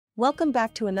Welcome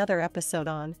back to another episode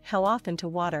on How Often to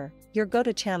Water, your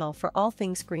go-to channel for all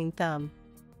things green thumb.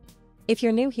 If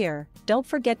you're new here, don't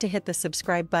forget to hit the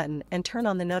subscribe button and turn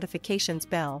on the notifications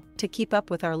bell to keep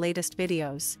up with our latest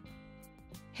videos.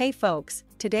 Hey folks,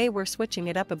 today we're switching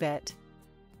it up a bit.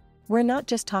 We're not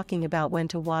just talking about when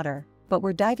to water, but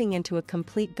we're diving into a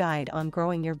complete guide on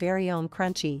growing your very own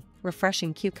crunchy,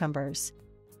 refreshing cucumbers.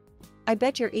 I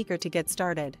bet you're eager to get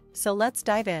started, so let's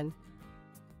dive in.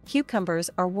 Cucumbers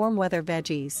are warm weather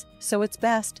veggies, so it's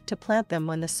best to plant them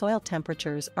when the soil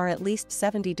temperatures are at least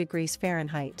 70 degrees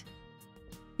Fahrenheit.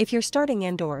 If you're starting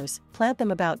indoors, plant them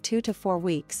about 2 to 4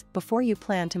 weeks before you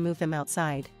plan to move them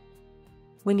outside.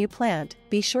 When you plant,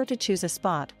 be sure to choose a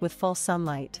spot with full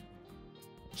sunlight.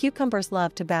 Cucumbers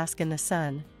love to bask in the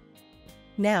sun.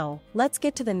 Now, let's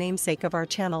get to the namesake of our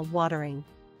channel, watering.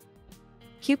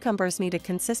 Cucumbers need a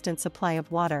consistent supply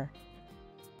of water.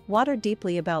 Water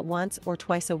deeply about once or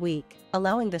twice a week,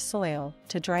 allowing the soil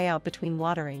to dry out between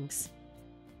waterings.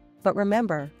 But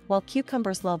remember, while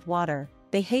cucumbers love water,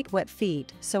 they hate wet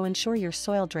feet, so ensure your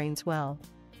soil drains well.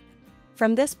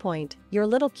 From this point, your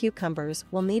little cucumbers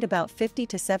will need about 50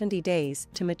 to 70 days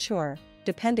to mature,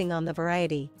 depending on the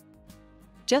variety.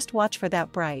 Just watch for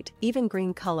that bright, even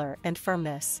green color and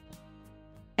firmness.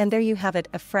 And there you have it,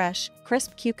 a fresh,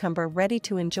 crisp cucumber ready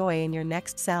to enjoy in your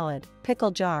next salad,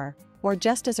 pickle jar, or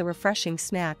just as a refreshing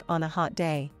snack on a hot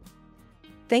day.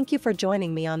 Thank you for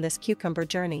joining me on this cucumber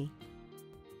journey.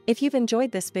 If you've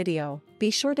enjoyed this video,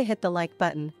 be sure to hit the like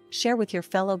button, share with your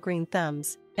fellow green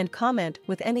thumbs, and comment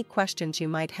with any questions you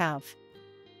might have.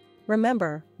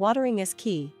 Remember, watering is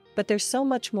key, but there's so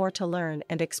much more to learn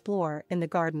and explore in the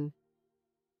garden.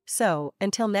 So,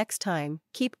 until next time,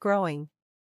 keep growing,